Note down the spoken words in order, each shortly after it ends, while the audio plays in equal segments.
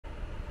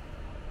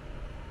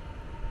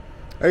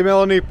Hey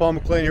Melanie, Paul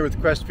McLean here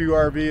with Crestview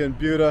RV in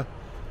Buda.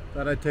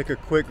 Thought I'd take a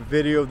quick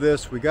video of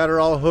this. We got her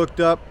all hooked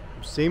up.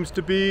 Seems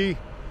to be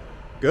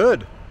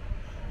good.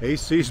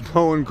 AC's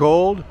blowing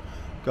cold.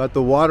 Got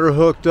the water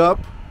hooked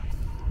up.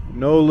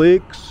 No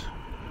leaks.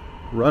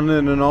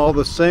 Running in all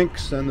the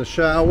sinks and the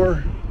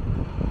shower.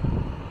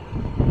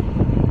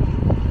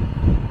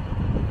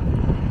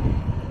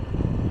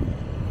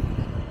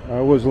 I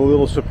was a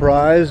little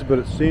surprised, but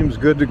it seems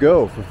good to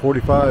go. For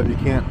 45,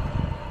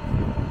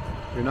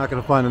 you're not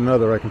going to find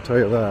another, I can tell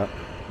you that.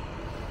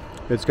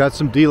 It's got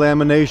some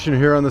delamination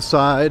here on the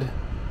side,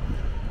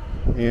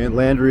 and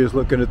Landry is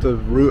looking at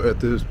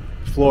the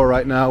floor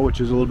right now, which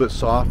is a little bit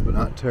soft but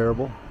not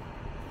terrible.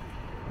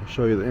 I'll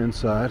show you the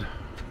inside.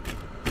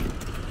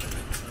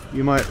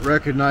 You might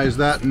recognize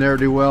that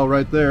ne'er-do-well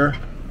right there.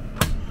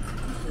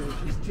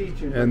 She's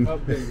teaching And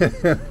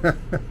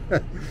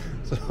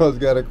so it's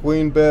got a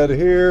queen bed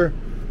here,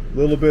 a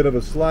little bit of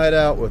a slide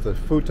out with a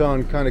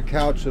futon kind of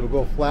couch that'll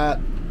go flat.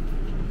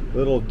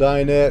 Little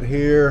dinette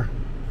here.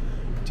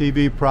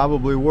 TV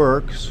probably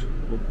works.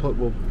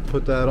 We'll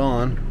put that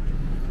on.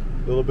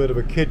 A little bit of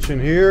a kitchen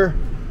here.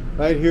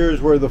 Right here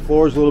is where the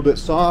floor is a little bit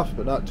soft,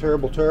 but not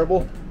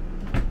terrible.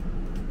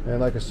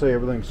 And like I say,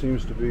 everything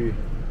seems to be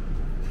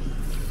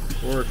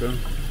working.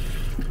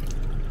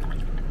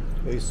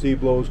 AC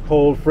blows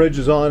cold. Fridge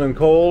is on and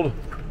cold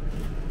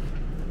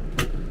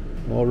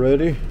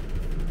already.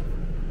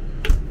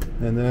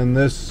 And then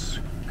this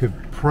could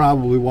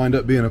probably wind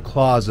up being a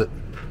closet.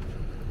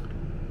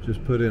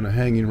 Just put in a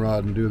hanging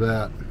rod and do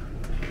that.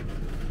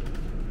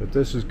 But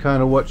this is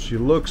kind of what she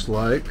looks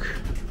like.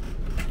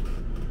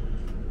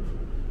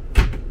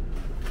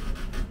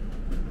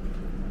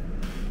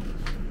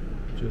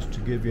 Just to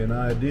give you an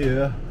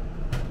idea.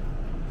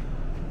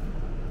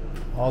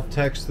 I'll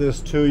text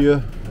this to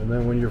you, and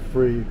then when you're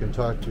free you can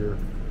talk to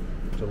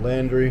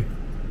Landry,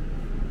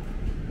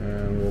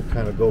 and we'll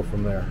kind of go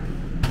from there.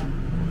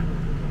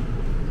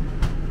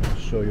 I'll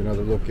show you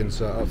another look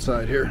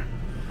outside here.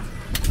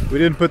 We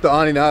didn't put the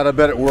awning out. I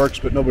bet it works,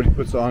 but nobody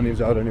puts the awnings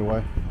out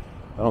anyway.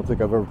 I don't think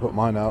I've ever put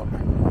mine out.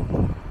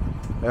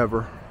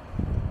 Ever.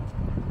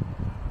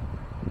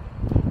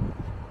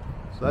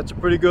 So that's a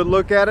pretty good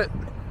look at it.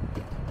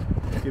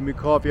 Give me a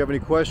call if you have any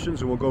questions,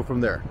 and we'll go from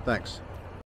there. Thanks.